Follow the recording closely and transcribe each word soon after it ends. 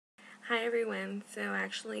Hi everyone, so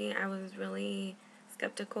actually I was really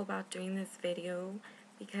skeptical about doing this video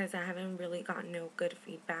because I haven't really gotten no good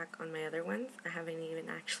feedback on my other ones. I haven't even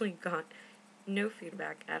actually got no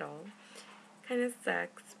feedback at all. Kind of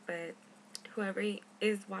sucks, but whoever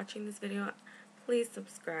is watching this video, please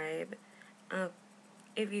subscribe.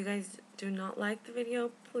 If you guys do not like the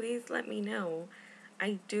video, please let me know.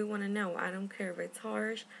 I do want to know. I don't care if it's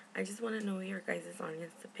harsh. I just want to know your guys'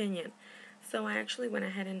 honest opinion. So I actually went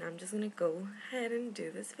ahead and I'm just going to go ahead and do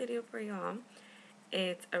this video for y'all.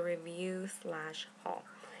 It's a review slash haul.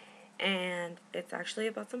 And it's actually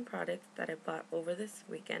about some products that I bought over this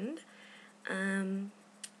weekend.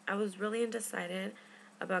 I was really undecided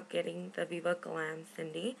about getting the Viva Glam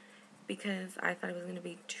Cindy because I thought it was going to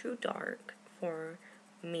be too dark for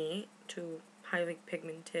me, too highly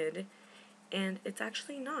pigmented, and it's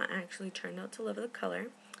actually not. I actually turned out to love the color.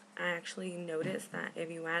 I actually noticed that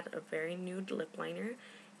if you add a very nude lip liner,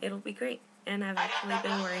 it'll be great, and I've actually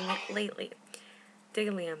been wearing it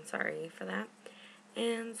daily, I'm sorry for that.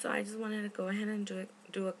 And so I just wanted to go ahead and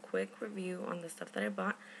do a quick review on the stuff that I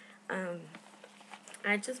bought.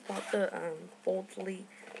 I just bought the Boldly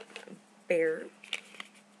Bare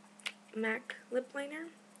MAC lip liner,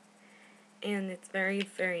 and it's very,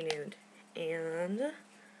 very nude. And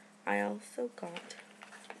I also got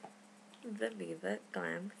the Viva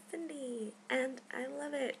Glam Cindy, and I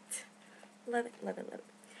love it. Love it, love it, love it.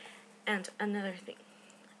 And another thing,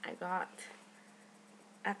 I got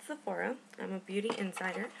at Sephora. I'm a beauty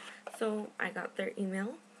insider, so I got their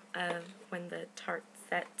email of when the Tarte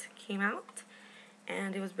set came out,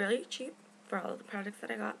 and it was really cheap for all the products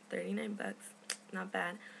that I got. 39 bucks, not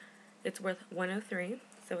bad. It's worth 103,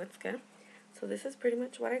 so it's good. So this is pretty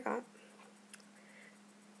much what I got.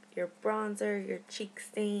 Your bronzer, your cheek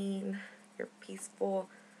stain, your peaceful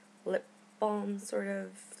lip balm sort of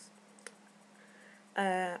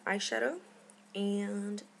eyeshadow,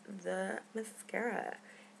 and the mascara.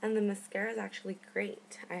 And the mascara is actually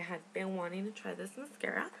great. I had been wanting to try this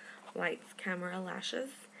mascara, Lights Camera Lashes.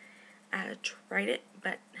 I had tried it,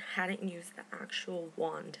 but hadn't used the actual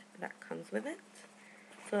wand that comes with it.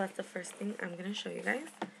 So that's the first thing I'm going to show you guys.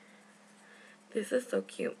 This is so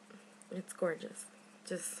cute. It's gorgeous.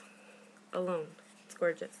 Just alone, it's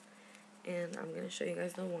gorgeous. And I'm going to show you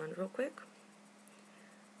guys the wand real quick.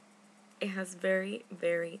 It has very,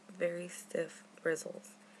 very, very stiff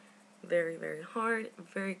bristles. Very, very hard.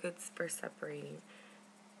 Very good for separating.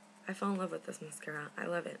 I fell in love with this mascara. I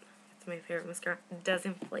love it. It's my favorite mascara. It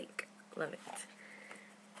doesn't flake. Love it.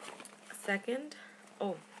 Second,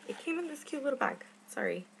 oh, it came in this cute little bag.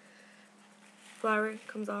 Sorry. Flower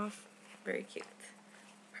comes off. Very cute.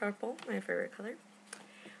 Purple, my favorite color.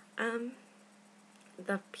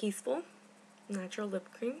 The Peaceful Natural Lip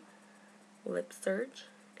Cream, Lip Surge,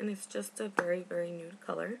 and it's just a very, very nude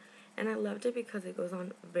color, and I loved it because it goes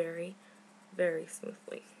on very, very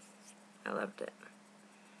smoothly. I loved it.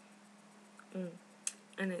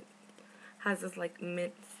 And it has this like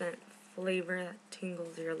mint scent flavor that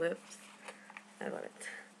tingles your lips. I love it.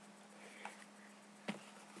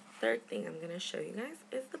 Third thing I'm going to show you guys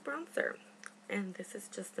is the bronzer, and this is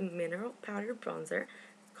just a mineral powder bronzer.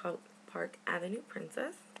 It's called Park Avenue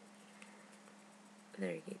Princess.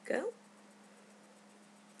 There you go.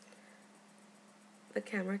 The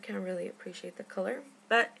camera can't really appreciate the color,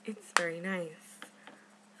 but it's very nice.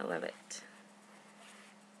 I love it.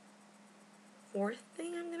 Fourth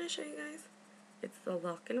thing I'm going to show you guys, it's the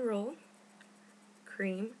Lock and Roll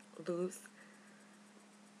Cream Loose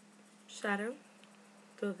Shadow.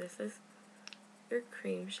 So this is your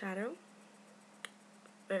cream shadow.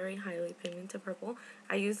 Very highly pigmented purple.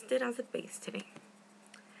 I used it as a base today.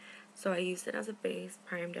 So I used it as a base,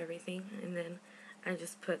 primed everything, and then I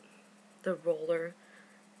just put the roller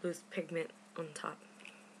loose pigment on top.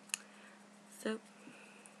 So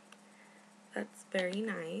that's very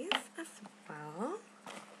nice as well.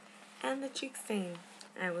 And the cheek stain.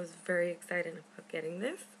 I was very excited about getting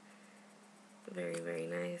this. Very, very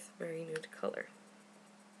nice, very nude color.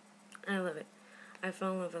 I love it. I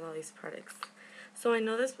fell in love with all these products. So I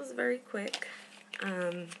know this was very quick.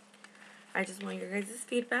 I just want your guys'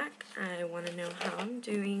 feedback. I want to know how I'm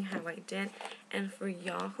doing, how I did. And for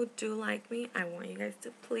y'all who do like me, I want you guys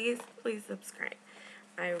to please, please subscribe.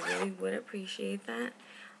 I really would appreciate that.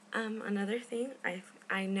 Another thing,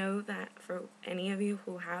 I know that for any of you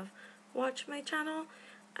who have watched my channel,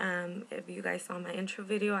 if you guys saw my intro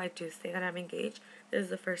video, I do say that I'm engaged. This is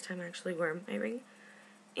the first time I actually wear my ring.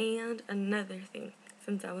 And another thing,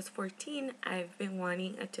 since I was 14, I've been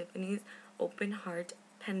wanting a Tiffany's open heart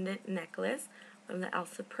pendant necklace from the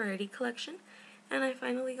Elsa Parady collection, and I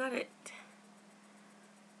finally got it.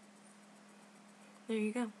 There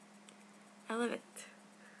you go. I love it.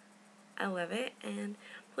 I love it. And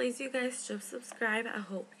please, you guys, just subscribe. I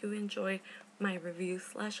hope you enjoy my review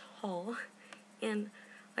slash haul. And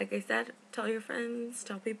like I said, tell your friends,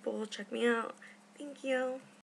 tell people, check me out. Thank you.